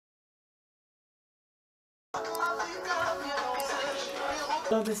Love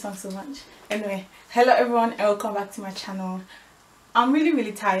this song so much. Anyway, hello everyone and welcome back to my channel. I'm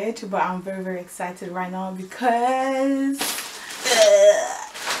really tired, but I'm very excited right now because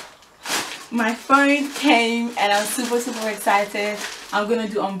my phone came and I'm super excited. I'm gonna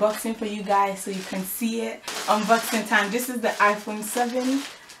do unboxing for you guys so you can see it. Unboxing time. This is the iPhone 7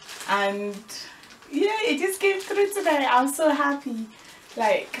 and yeah, it just came through today. I'm so happy.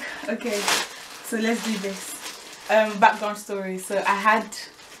 Like, okay, so let's do this. Background story. So I had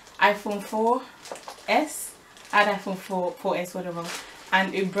iPhone 4S, I had iPhone 4S, whatever,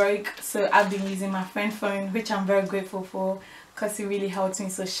 and it broke. So I've been using my friend's phone, which I'm very grateful for because it really helped me.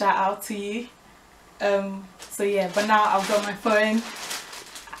 So shout out to you. So yeah, but now I've got my phone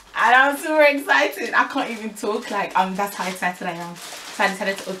and I'm super excited. I can't even talk. Like, that's how excited I am. So I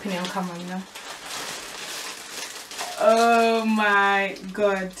decided to open it on camera, you know. Oh my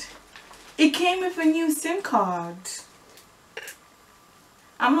god. It came with a new SIM card.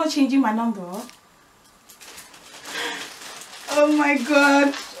 I'm not changing my number. Oh my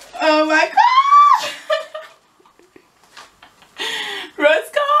god. Oh my god.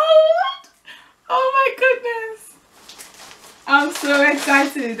 Rose gold. Oh my goodness. I'm so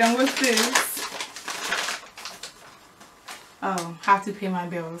excited. And what's this? Oh, have to pay my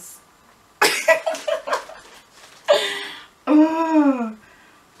bills.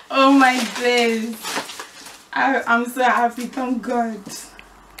 Oh my days. I'm so happy, thank God.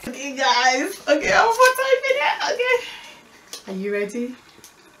 Okay guys, okay, I'm for typing it, okay. Are you ready?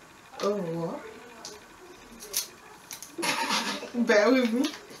 Oh, what? Bear with me.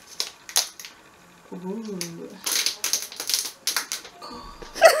 Ooh.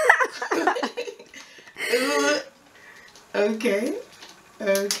 Ooh. Okay.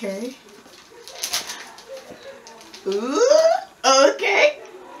 Ooh.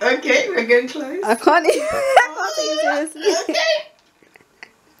 Okay, we're getting close. I can't even. I can't take it seriously. Okay.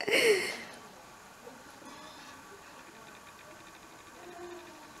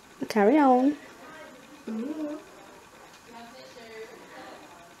 Carry on. Ooh.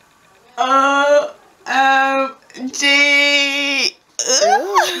 OMG.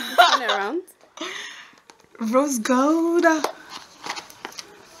 Turn it around. Rose gold.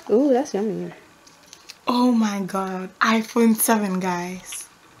 Ooh, that's yummy. Oh my god. iPhone 7, guys.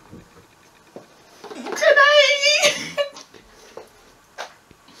 Today.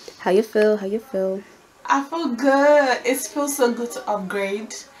 How you feel? How you feel? I feel good. It feels so good to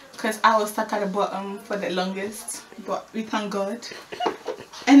upgrade because I was stuck at the bottom for the longest, but we thank God.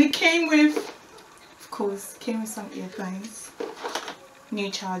 And it came with, of course, came with some earphones,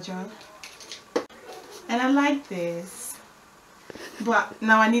 new charger, and I like this. But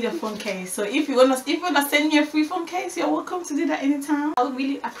now I need a phone case. So if you wanna send me a free phone case, you're welcome to do that anytime. I would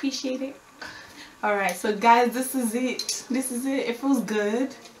really appreciate it. Alright, so guys, this is it. It feels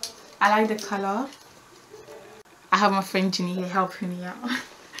good. I like the color. I have my friend Ginny here helping me out.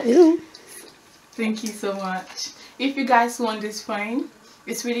 Ew. Thank you so much. If you guys want this phone,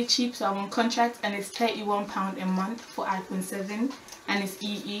 it's really cheap, so I'm on contract and it's £31 a month for iPhone 7 and it's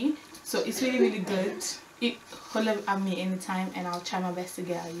EE. So it's really good. Holler at me anytime and I'll try my best to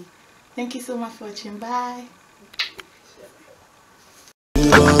get at you. Thank you so much for watching. Bye.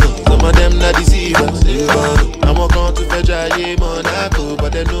 Some of them not deceivers. I'm going to fetch a Monaco,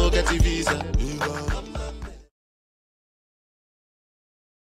 but they no get TV.